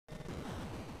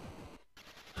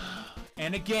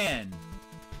And again.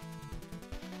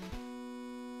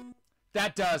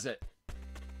 That does it.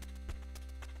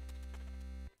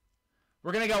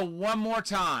 We're going to go one more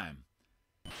time.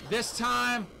 This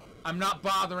time, I'm not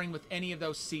bothering with any of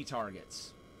those C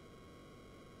targets.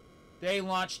 They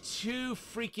launched 2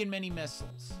 freaking mini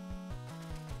missiles.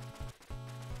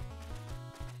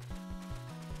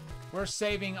 We're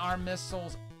saving our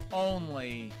missiles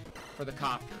only for the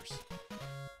copters.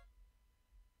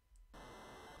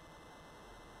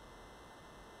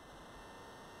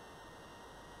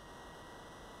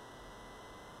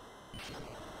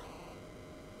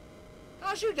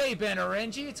 How's your day been,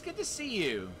 Orenji? It's good to see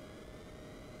you.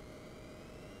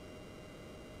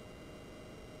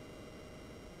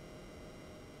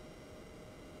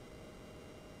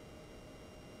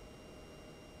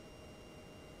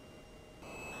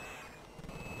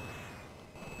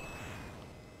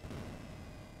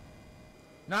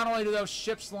 Not only do those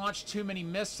ships launch too many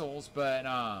missiles, but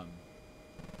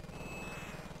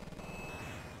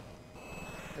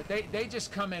they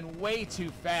just come in way too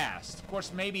fast. Of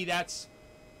course, maybe that's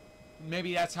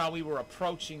how we were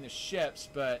approaching the ships,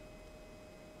 but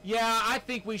yeah, I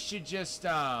think we should just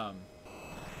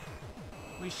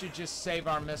save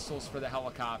our missiles for the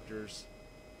helicopters.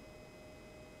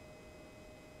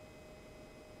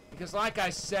 Because like I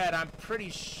said, I'm pretty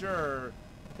sure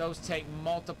those take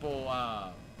multiple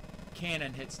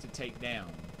cannon hits to take down.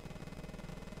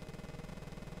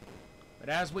 But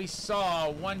as we saw,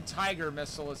 1 Tiger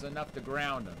missile is enough to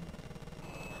ground them.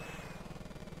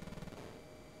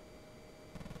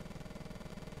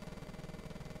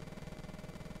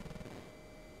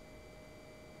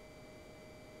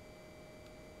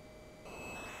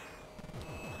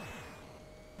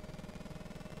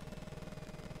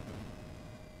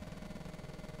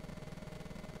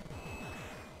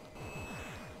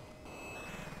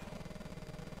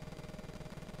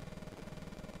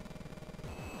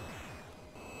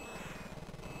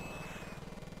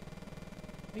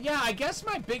 Yeah, I guess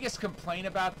my biggest complaint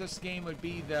about this game would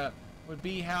be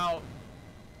how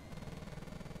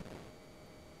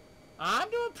I'm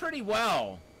doing pretty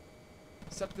well.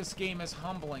 Except this game is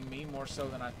humbling me more so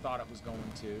than I thought it was going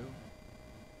to.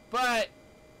 But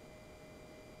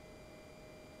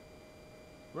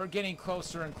we're getting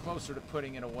closer and closer to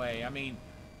putting it away. I mean,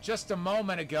 just a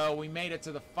moment ago we made it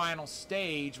to the final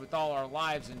stage with all our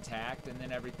lives intact, and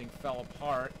then everything fell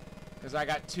apart. Because I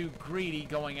got too greedy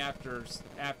going after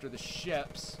the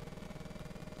ships.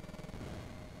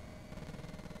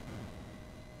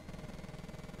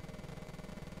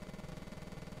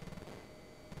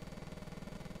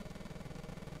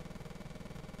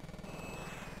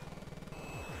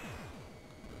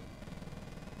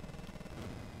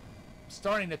 I'm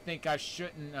starting to think I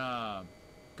shouldn't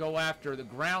go after the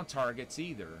ground targets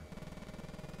either.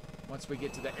 Once we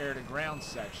get to the air-to-ground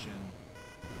section.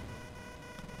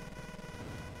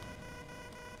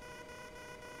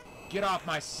 Get off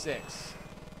my 6.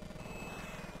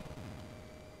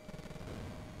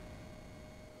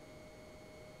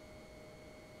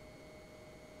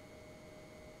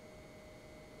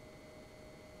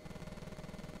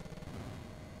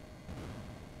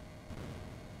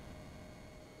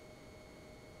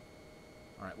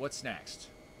 All right, what's next?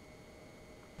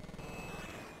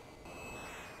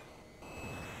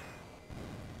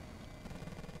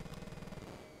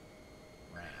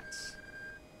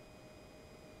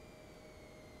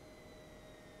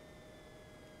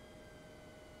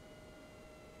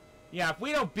 Yeah, if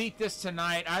we don't beat this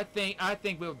tonight, I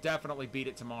think we'll definitely beat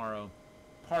it tomorrow.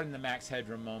 Pardon the Max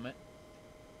Headroom moment.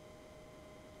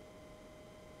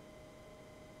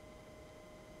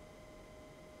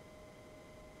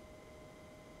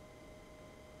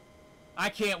 I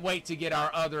can't wait to get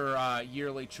our other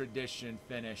yearly tradition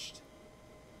finished,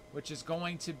 which is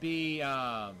going to be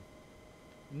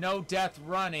No Death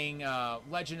Running,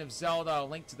 Legend of Zelda: A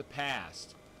Link to the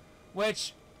Past,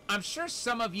 which I'm sure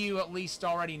some of you at least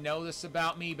already know this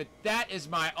about me, but that is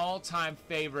my all-time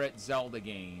favorite Zelda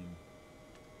game.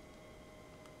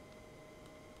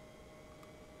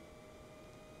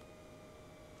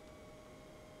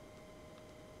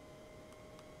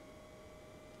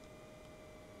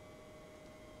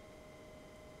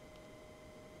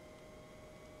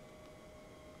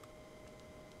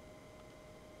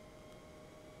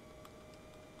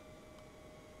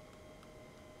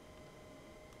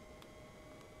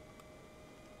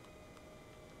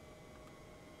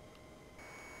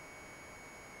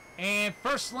 And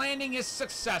first landing is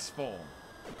successful.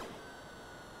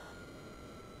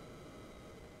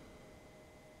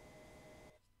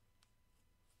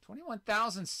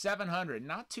 $21,700,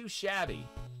 not too shabby.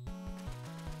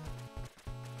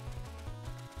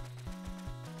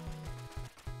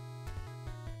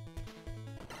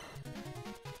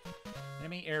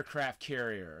 enemy aircraft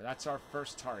carrier. That's our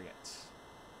first target.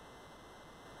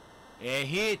 A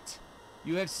hit!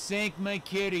 You have sank my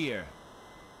carrier.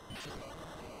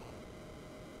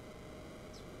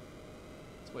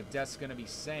 That's what Death's gonna be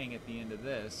saying at the end of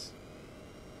this.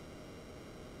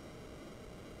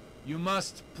 You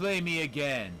must play me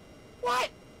again. What?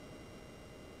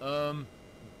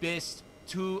 Best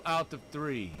 2 out of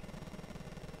 3.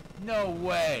 No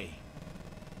way.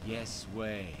 Yes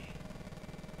way.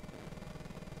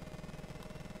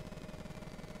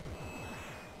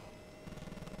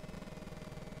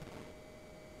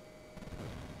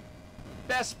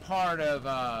 Best part of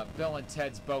Bill and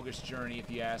Ted's Bogus Journey, if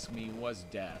you ask me, was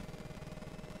Death.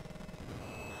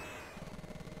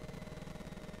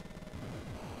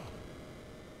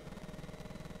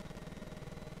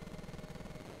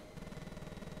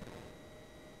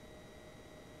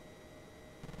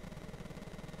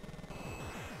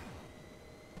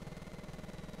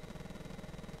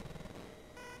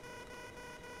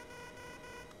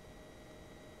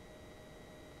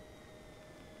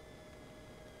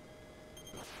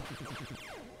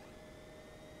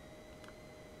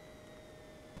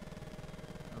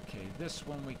 Okay, this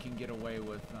one we can get away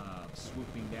with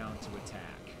swooping down to attack.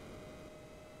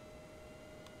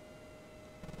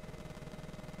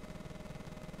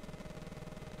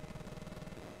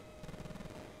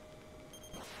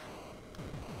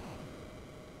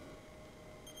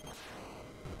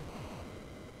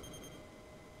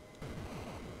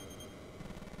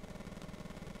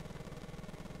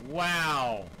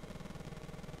 Wow!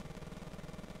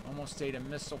 Almost ate a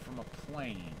missile from a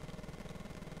plane.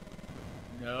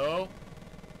 No.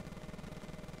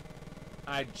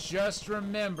 I just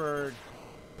remembered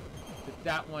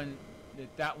that one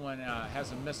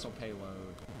has a missile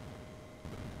payload.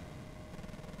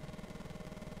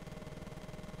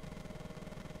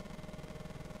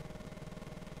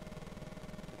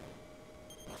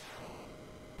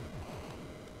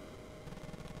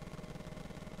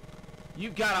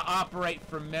 You've got to operate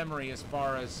from memory as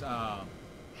far as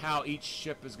how each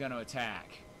ship is going to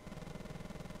attack.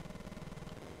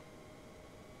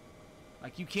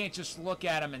 Like, you can't just look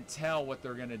at them and tell what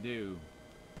they're going to do.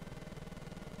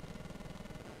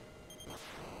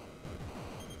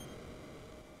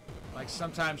 Like,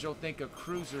 sometimes you'll think a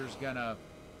cruiser's gonna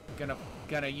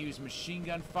use machine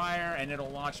gun fire and it'll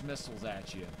launch missiles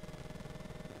at you.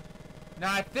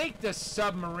 Now, I think the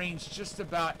submarines just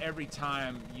about every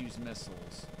time use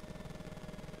missiles.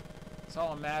 It's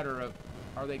all a matter of,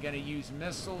 are they going to use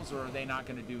missiles or are they not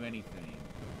going to do anything?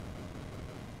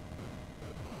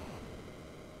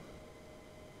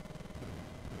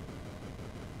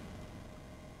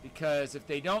 Because if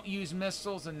they don't use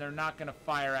missiles, then they're not going to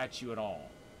fire at you at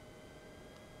all.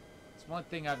 It's one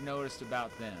thing I've noticed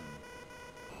about them.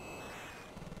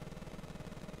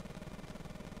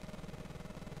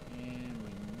 And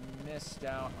we missed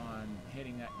out on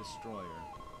hitting that destroyer.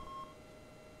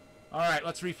 Alright,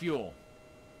 let's refuel.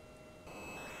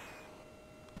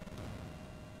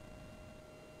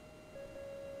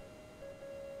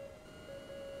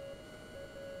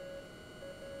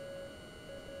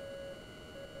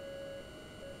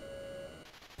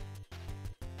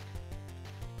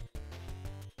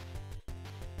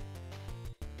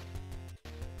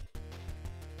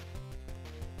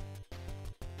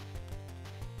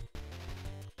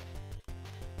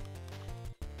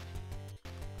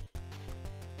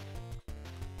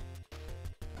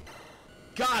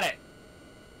 Got it!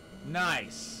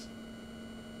 Nice.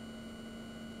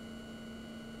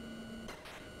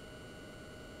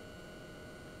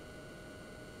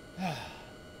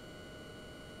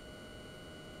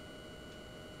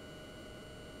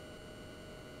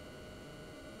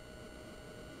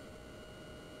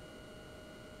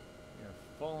 You're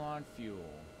full on fuel.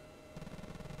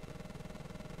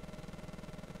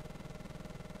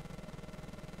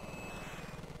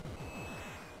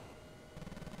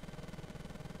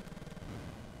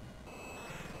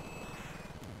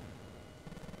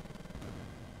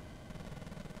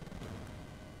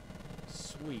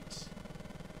 Sweet.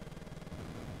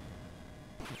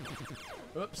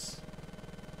 Oops.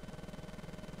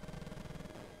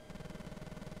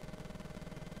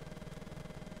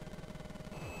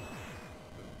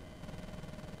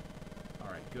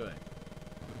 All right, good.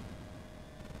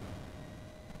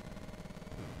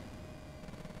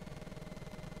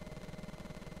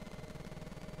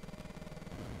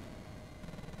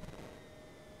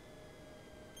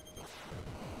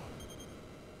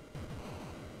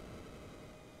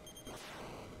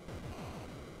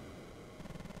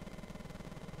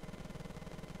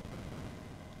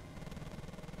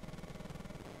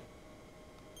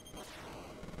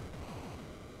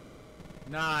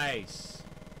 Nice.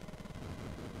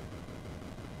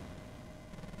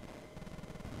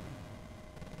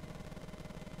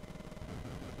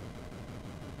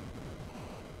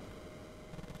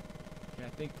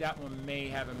 think that one may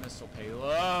have a missile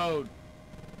payload.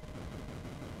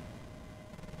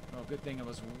 Oh, good thing it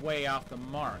was way off the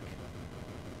mark.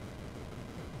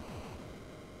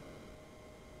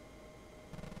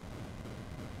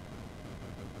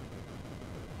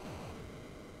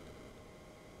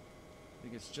 I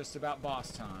think it's just about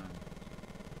boss time.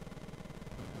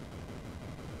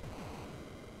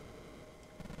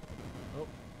 Oh.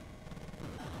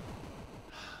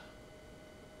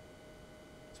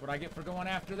 That's what I get for going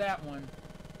after that one.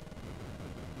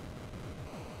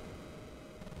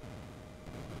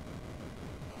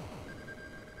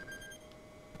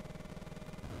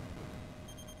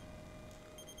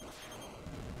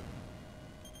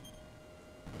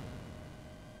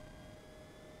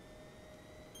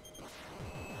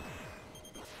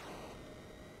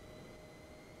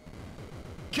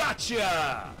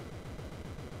 Gotcha!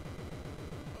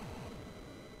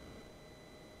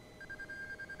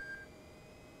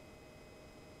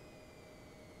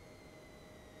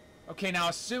 Okay, now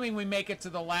assuming we make it to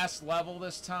the last level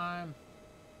this time,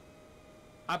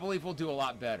 I believe we'll do a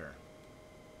lot better.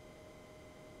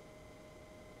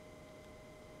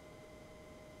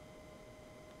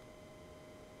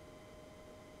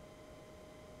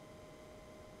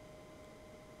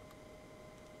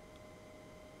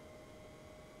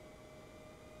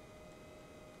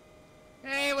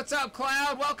 Hey, what's up,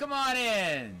 Cloud? Welcome on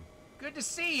in. Good to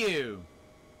see you.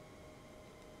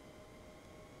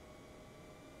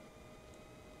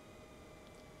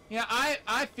 Yeah,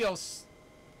 I feel...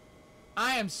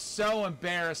 I am so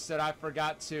embarrassed that I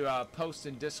forgot to post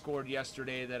in Discord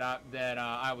yesterday that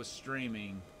I was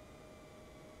streaming.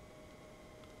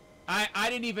 I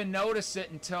didn't even notice it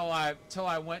until I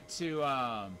went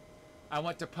to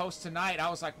post tonight. I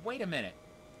was like, wait a minute,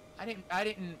 I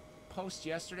didn't post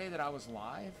yesterday that I was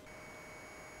live.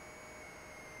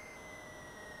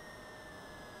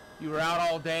 You were out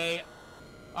all day.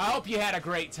 I hope you had a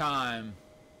great time.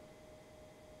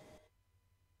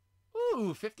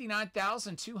 Ooh,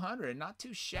 59,200. Not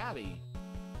too shabby.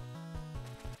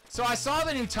 So I saw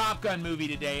the new Top Gun movie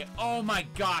today. Oh my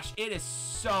gosh, it is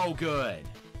so good.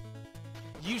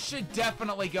 You should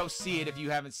definitely go see it if you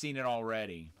haven't seen it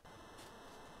already.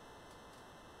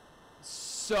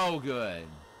 So good.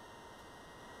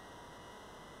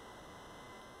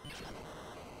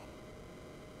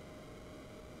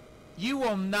 You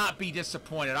will not be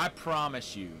disappointed, I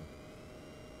promise you.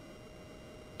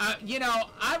 You know,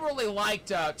 I really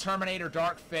liked Terminator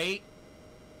Dark Fate.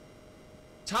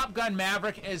 Top Gun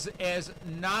Maverick is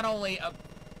not only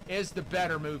is the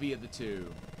better movie of the two.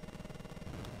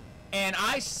 And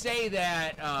I say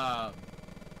that,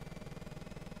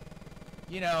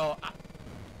 you know,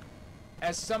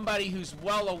 as somebody who's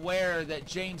well aware that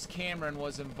James Cameron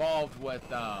was involved with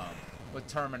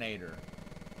Terminator.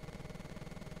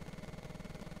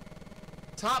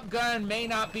 Top Gun may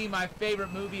not be my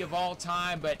favorite movie of all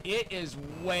time, but it is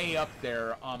way up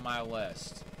there on my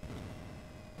list.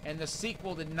 And the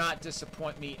sequel did not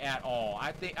disappoint me at all.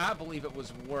 I believe it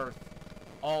was worth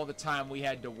all the time we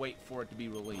had to wait for it to be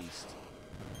released.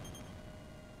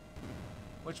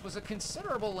 Which was a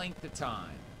considerable length of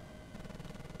time.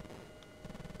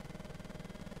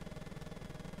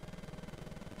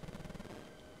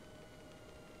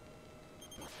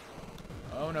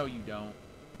 Oh no, you don't.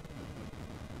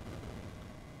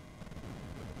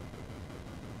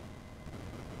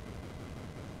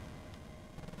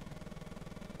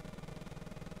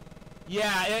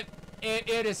 Yeah,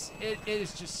 it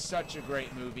is just such a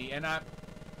great movie, you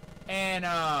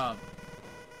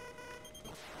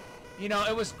know,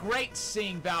 it was great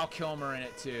seeing Val Kilmer in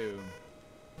it too.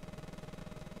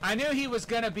 I knew he was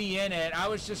gonna be in it. I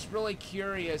was just really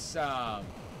curious,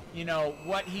 you know,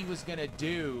 what he was gonna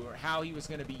do or how he was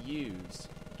gonna be used,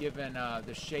 given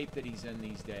the shape that he's in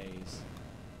these days.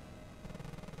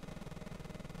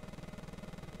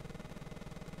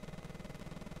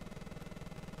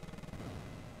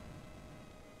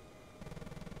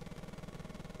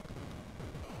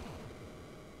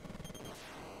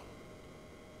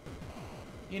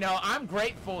 You know, I'm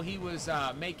grateful he was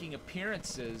making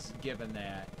appearances, given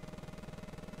that.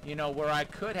 You know, where I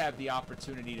could have the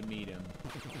opportunity to meet him.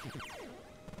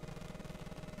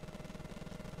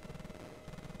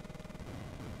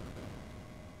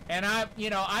 And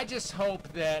I just hope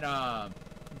that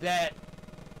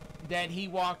that he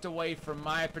walked away from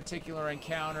my particular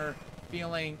encounter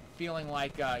feeling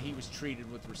like he was treated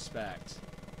with respect.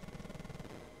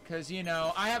 Because, you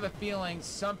know, I have a feeling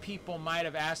some people might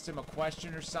have asked him a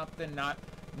question or something, not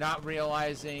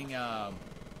realizing,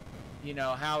 you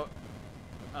know, how,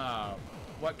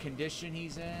 what condition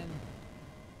he's in.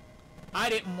 I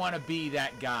didn't want to be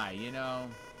that guy, you know.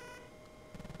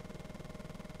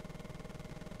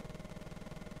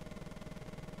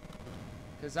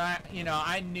 Because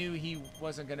I knew he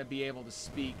wasn't going to be able to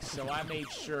speak, so I made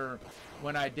sure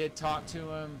when I did talk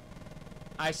to him,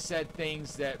 I said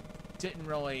things that didn't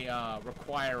really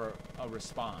require a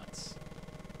response.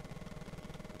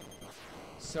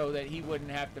 So that he wouldn't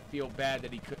have to feel bad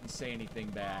that he couldn't say anything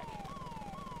back.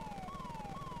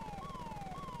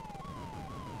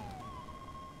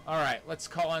 Alright, let's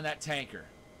call in that tanker.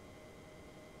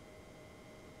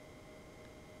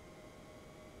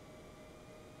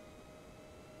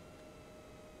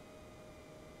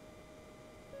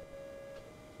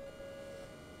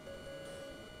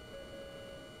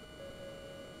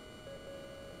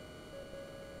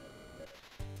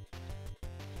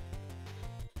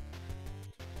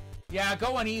 Yeah,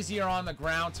 going easier on the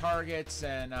ground targets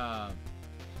and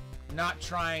not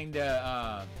trying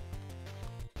to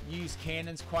use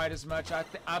cannons quite as much.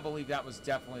 I believe that was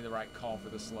definitely the right call for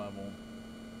this level.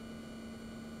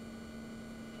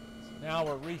 So now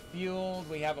we're refueled.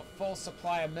 We have a full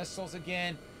supply of missiles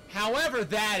again. However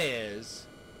that is,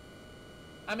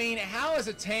 I mean, how is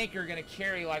a tanker going to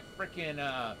carry like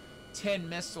freaking 10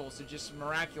 missiles to just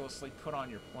miraculously put on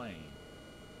your plane?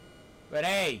 But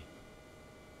hey,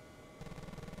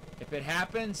 if it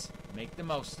happens, make the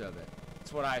most of it.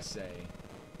 That's what I say.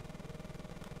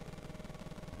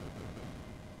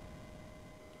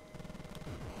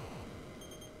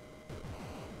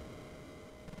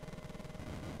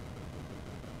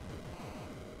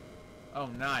 Oh,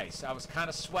 nice. I was kind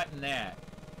of sweating that.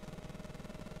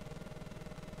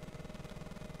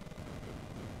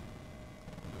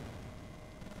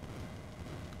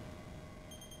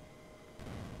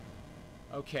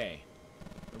 Okay.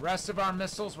 The rest of our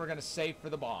missiles we're going to save for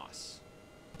the boss.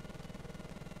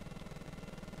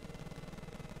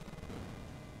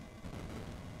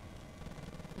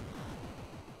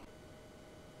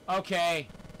 Okay.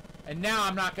 And now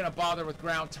I'm not going to bother with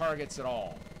ground targets at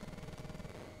all.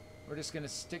 We're just going to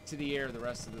stick to the air the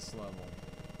rest of this level.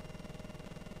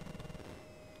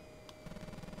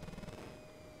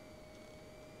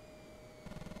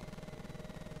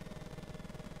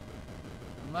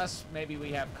 Unless maybe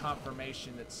we have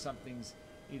confirmation that something's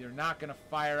either not going to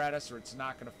fire at us or it's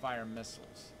not going to fire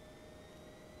missiles.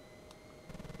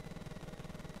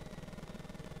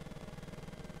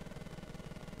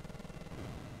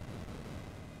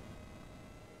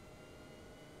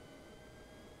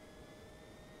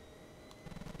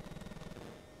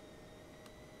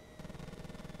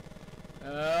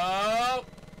 Oh!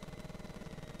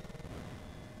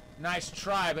 Nice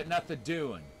try, but nothing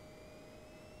doing.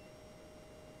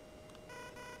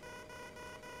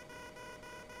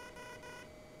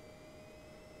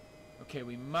 Okay,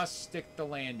 we must stick the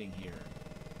landing here.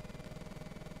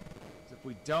 If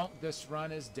we don't, this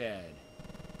run is dead.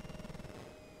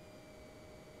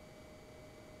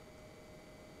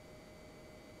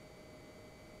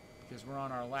 Because we're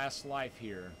on our last life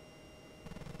here.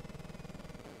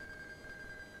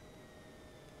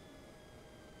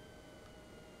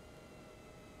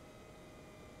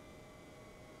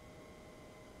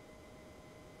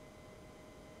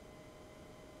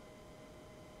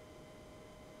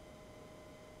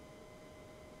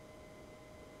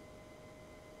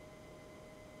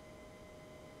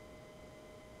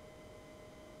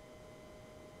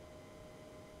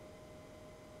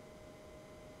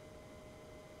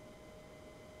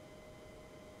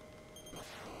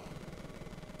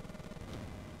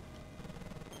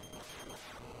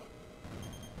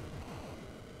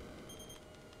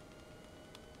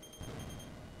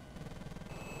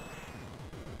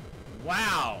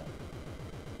 Wow!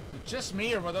 Is it just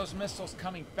me, or were those missiles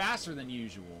coming faster than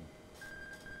usual?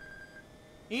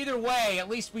 Either way, at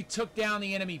least we took down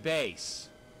the enemy base.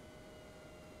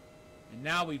 And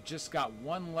now we've just got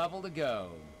one level to go.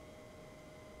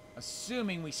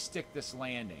 Assuming we stick this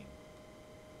landing.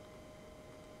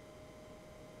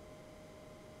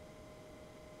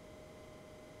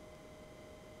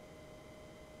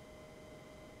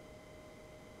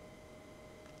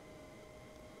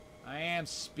 I am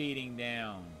speeding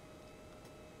down.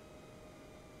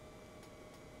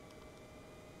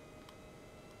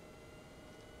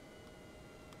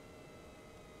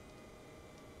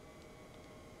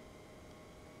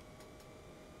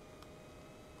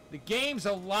 The game's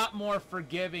a lot more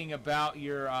forgiving about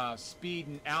your speed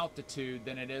and altitude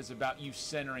than it is about you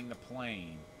centering the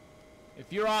plane.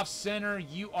 If you're off center,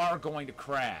 you are going to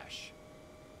crash.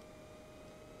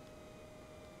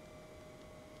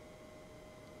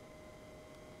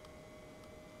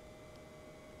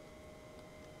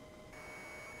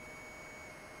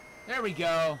 There we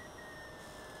go.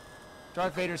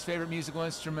 Darth Vader's favorite musical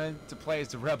instrument to play is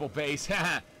the rebel bass.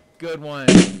 Good one.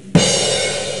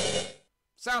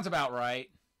 Sounds about right.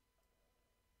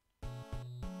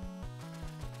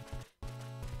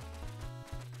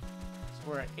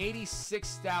 we're at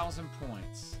 86,000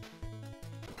 points.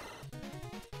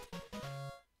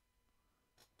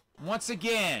 Once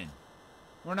again,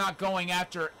 we're not going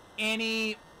after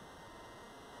any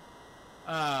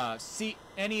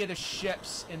any of the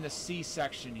ships in the sea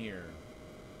section here.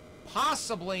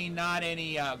 Possibly not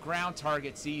any ground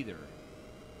targets either.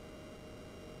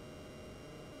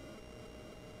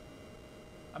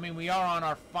 I mean, we are on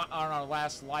our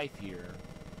last life here,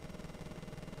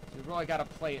 so we really got to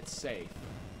play it safe.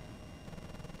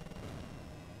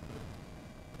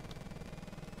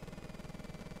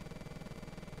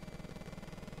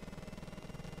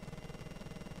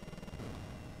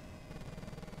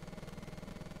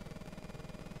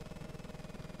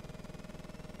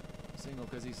 Single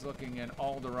because he's looking in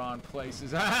Alderaan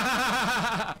places.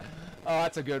 Oh,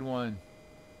 that's a good one.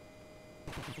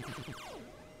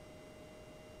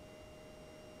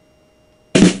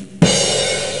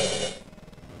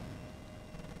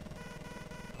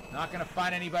 Not gonna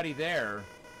find anybody there.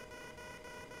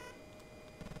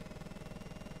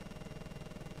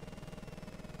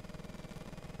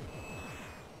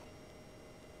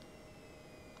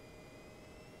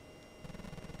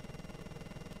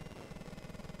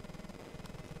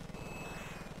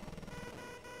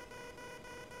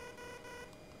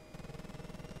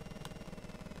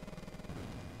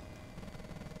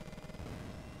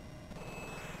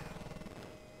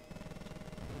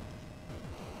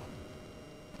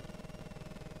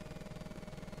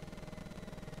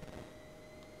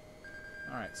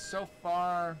 Alright, so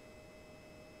far,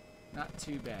 not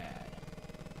too bad.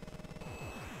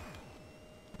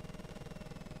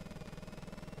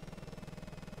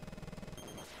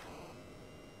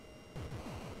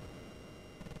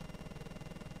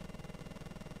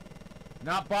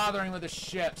 Not bothering with the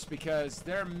ships because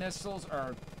their missiles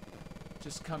are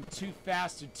just come too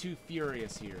fast and too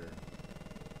furious here.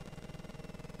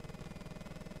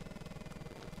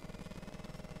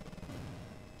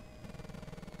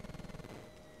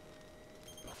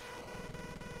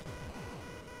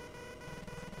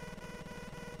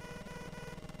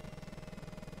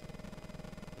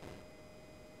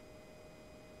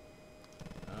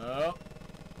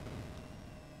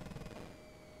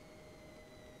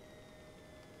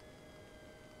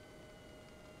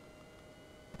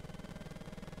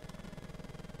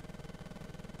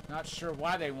 Not sure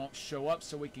why they won't show up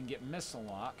so we can get missile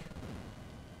lock.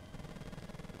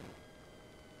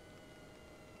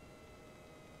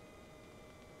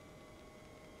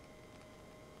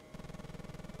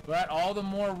 But all the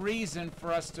more reason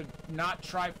for us to not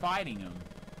try fighting them.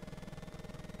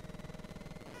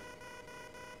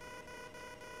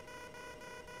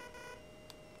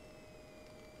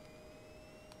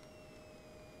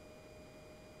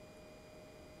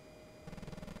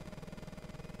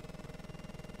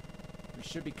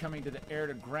 Should be coming to the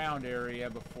air-to-ground area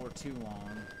before too long.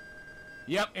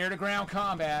 Yep, air-to-ground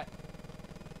combat.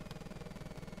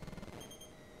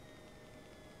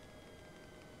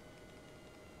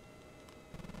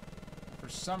 For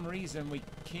some reason, we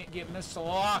can't get missile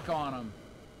lock on them.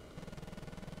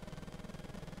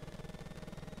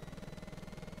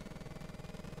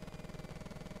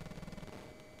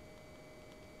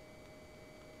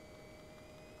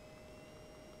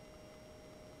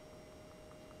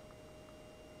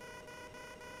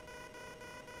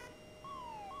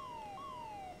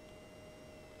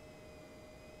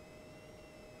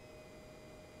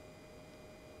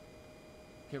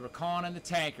 Okay, we're calling in the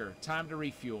tanker. Time to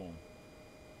refuel.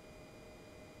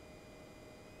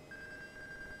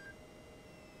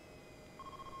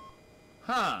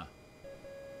 Huh.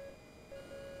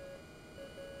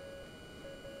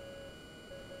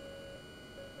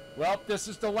 Well, this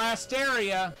is the last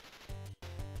area.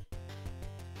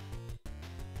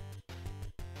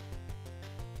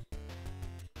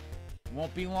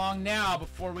 Won't be long now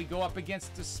before we go up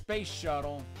against the space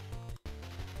shuttle.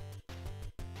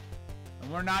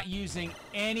 And we're not using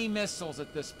any missiles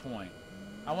at this point.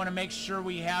 I want to make sure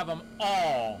we have them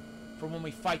all for when we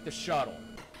fight the shuttle.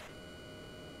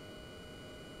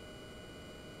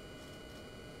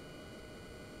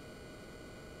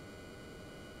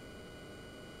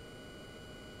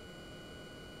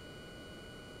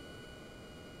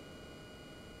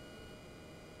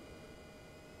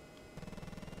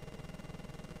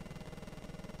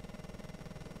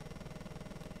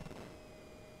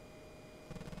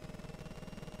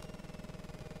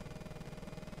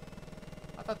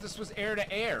 I thought this was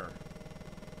air-to-air.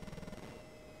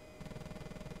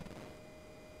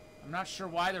 I'm not sure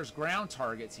why there's ground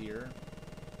targets here.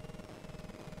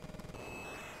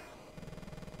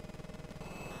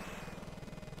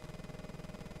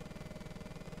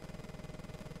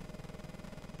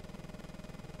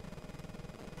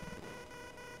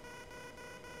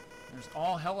 There's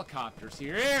all helicopters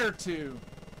here. Air 2.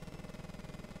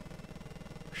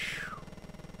 Whew.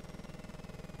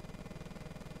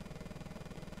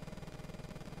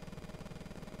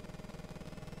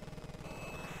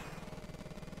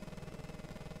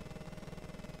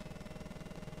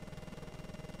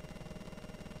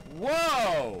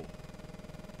 Whoa!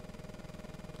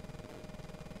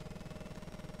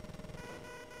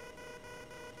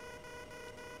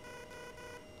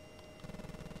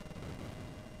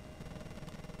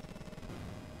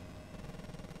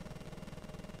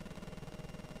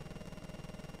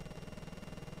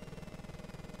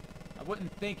 I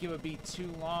wouldn't think it would be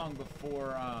too long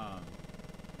before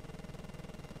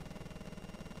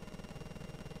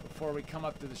we come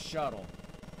up to the shuttle.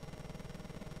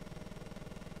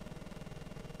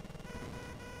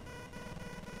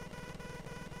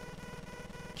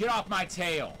 Get off my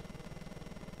tail.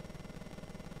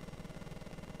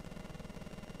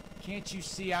 Can't you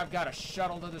see I've got a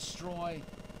shuttle to destroy?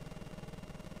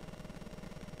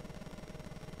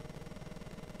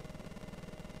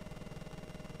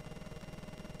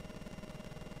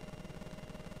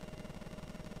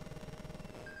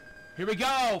 Here we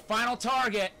go, final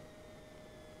target.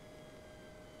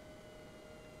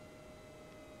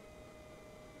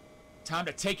 Time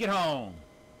to take it home.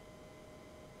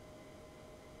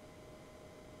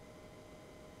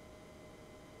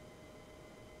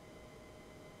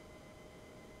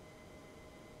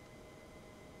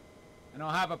 And I'll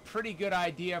have a pretty good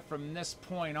idea from this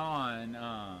point on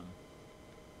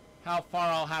how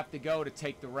far I'll have to go to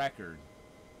take the record.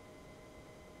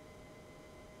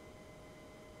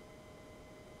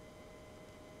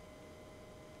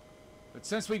 But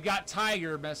since we've got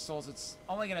Tiger missiles, it's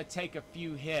only going to take a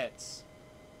few hits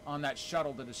on that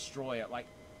shuttle to destroy it. Like,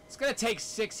 it's going to take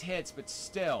 6 hits, but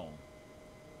still,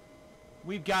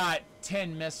 we've got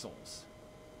 10 missiles.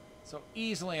 So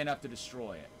easily enough to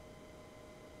destroy it.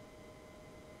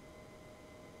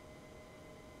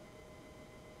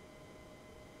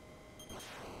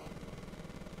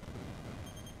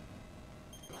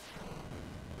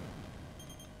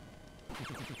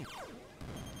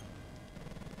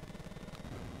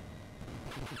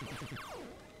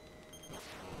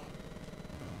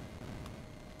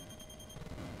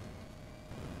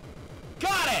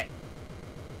 Got it!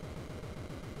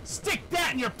 Stick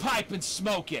that in your pipe and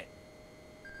smoke it.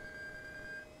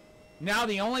 Now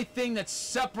the only thing that's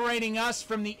separating us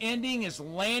from the ending is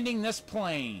landing this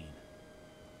plane.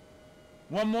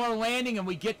 One more landing and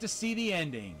we get to see the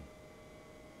ending.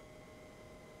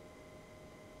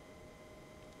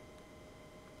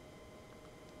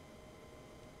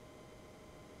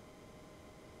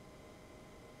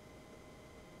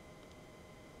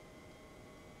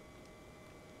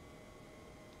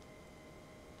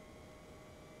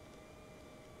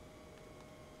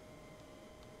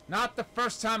 Not the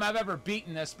first time I've ever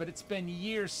beaten this, but it's been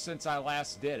years since I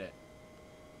last did it.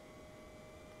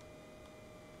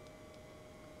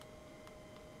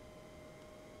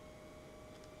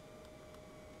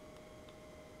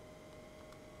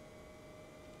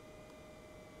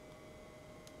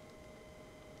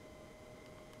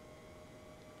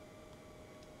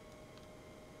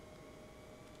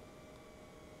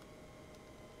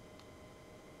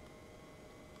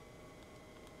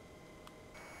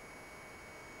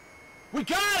 We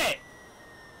got it!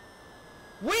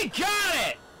 We got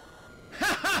it!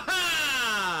 Ha ha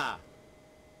ha!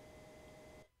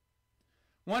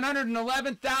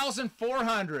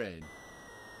 111,400.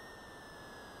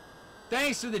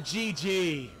 Thanks for the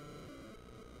GG.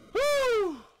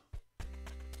 Woo!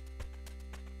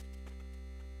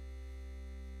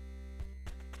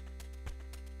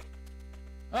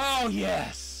 Oh,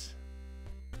 yes.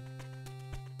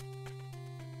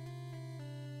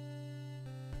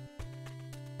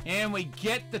 And we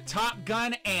get the Top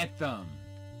Gun anthem.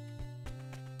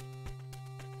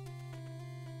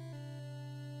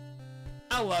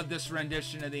 I love this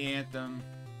rendition of the anthem.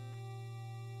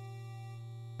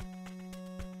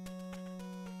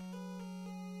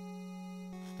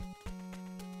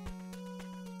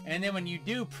 And then when you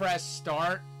do press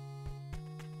start,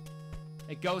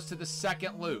 it goes to the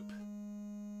second loop.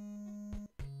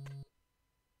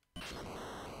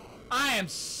 I am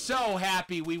so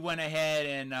happy we went ahead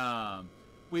and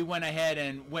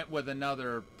went with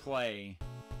another play.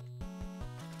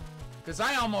 Because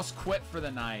I almost quit for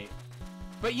the night.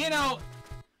 But you know,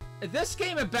 this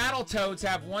game and Battletoads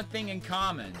have one thing in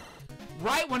common.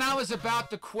 Right when I was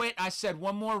about to quit, I said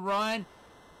one more run.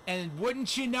 And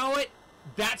wouldn't you know it,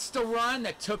 that's the run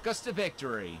that took us to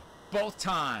victory. Both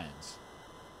times.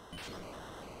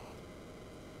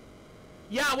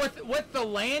 Yeah, with the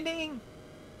landing,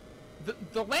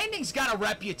 The landing's got a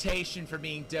reputation for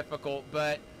being difficult,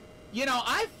 but, you know,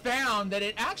 I've found that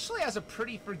it actually has a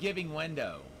pretty forgiving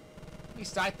window. At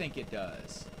least I think it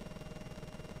does.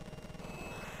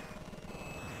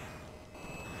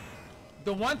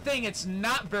 The one thing it's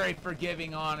not very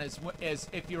forgiving on is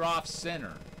if you're off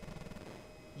center.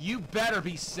 You better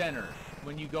be centered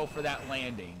when you go for that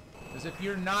landing, because if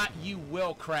you're not, you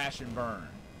will crash and burn.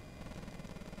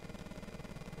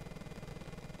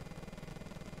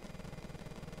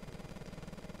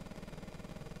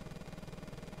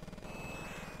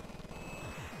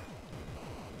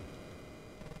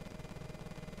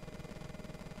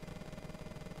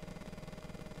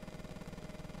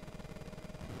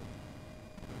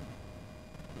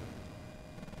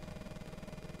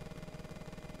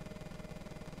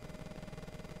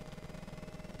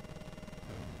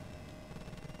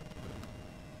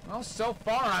 Well, so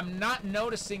far I'm not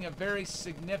noticing a very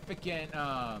significant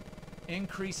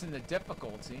increase in the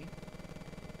difficulty.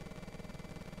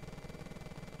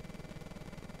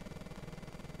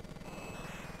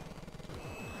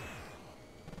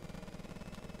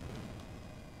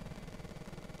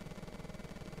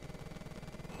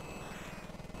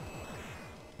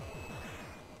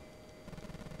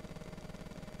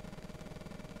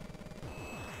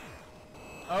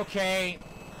 Okay.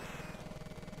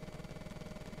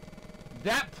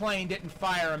 That plane didn't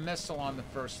fire a missile on the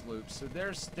first loop, so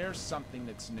there's something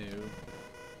that's new.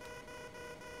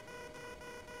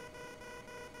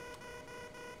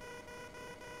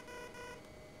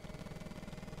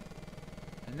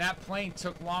 And that plane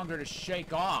took longer to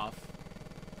shake off.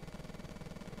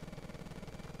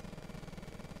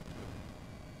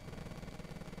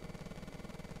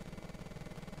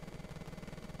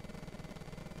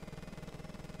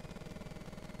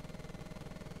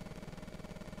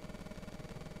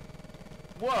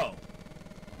 Whoa!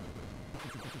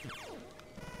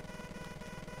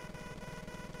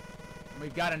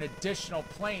 We've got an additional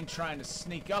plane trying to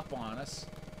sneak up on us.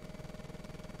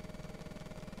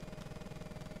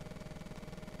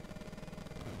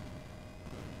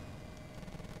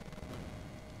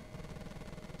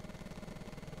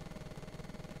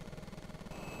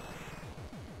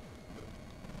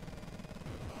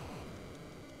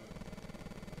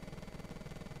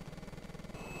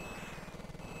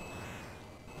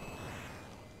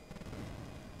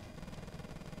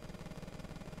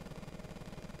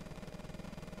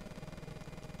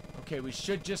 Okay, we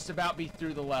should just about be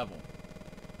through the level.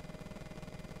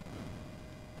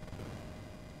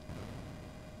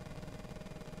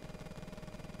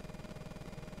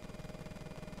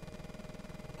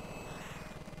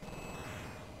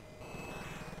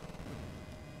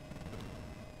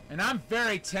 And I'm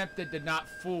very tempted to not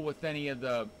fool with any of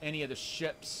the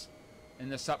ships in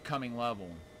this upcoming level.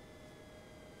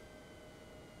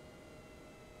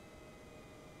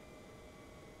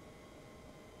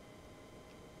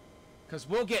 Because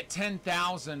we'll get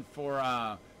 10,000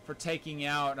 for taking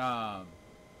out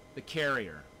the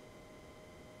carrier.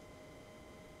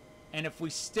 And if we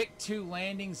stick 2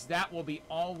 landings, that will be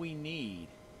all we need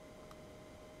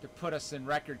to put us in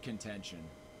record contention.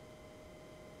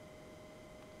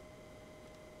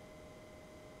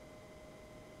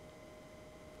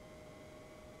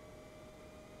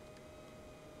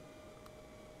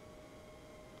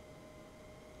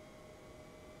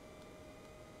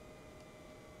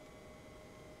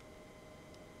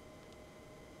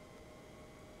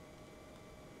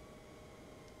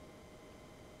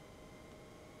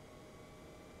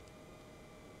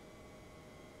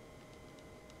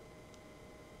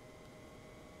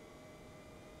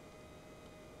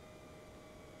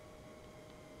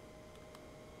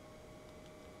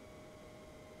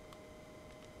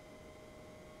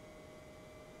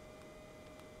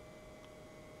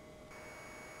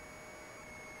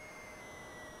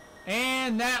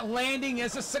 And that landing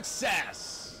is a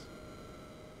success.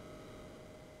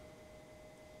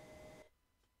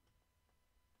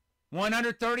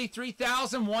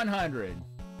 $133,100.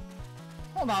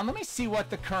 Hold on, let me see what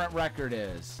the current record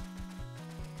is.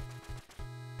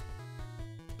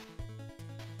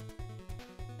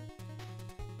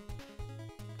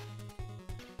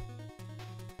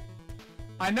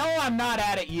 I know I'm not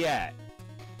at it yet.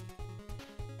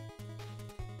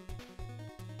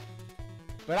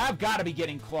 But I've got to be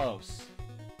getting close.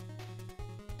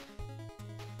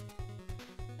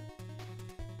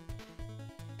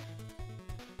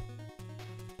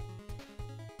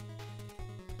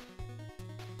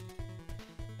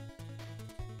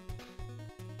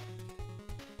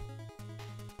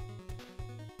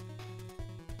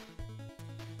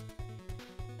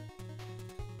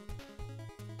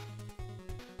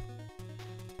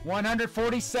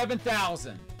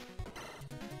 $147,000.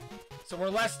 So we're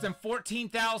less than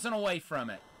 14,000 away from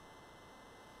it.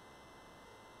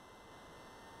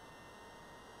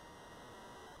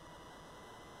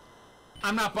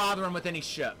 I'm not bothering with any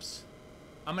ships.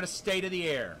 I'm going to stay to the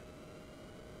air.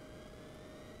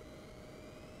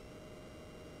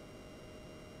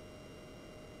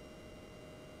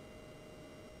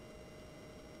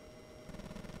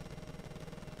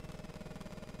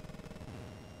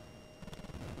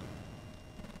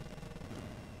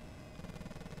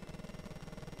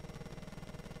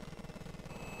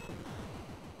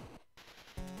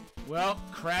 Well,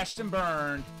 crashed and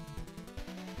burned.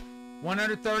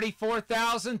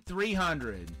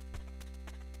 134,300.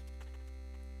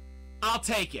 I'll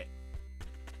take it.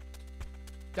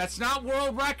 That's not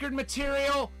world record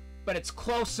material, but it's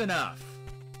close enough.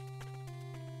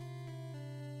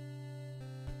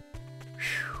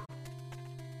 Whew.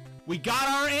 We got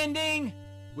our ending.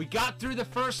 We got through the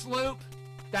first loop.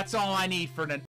 That's all I need for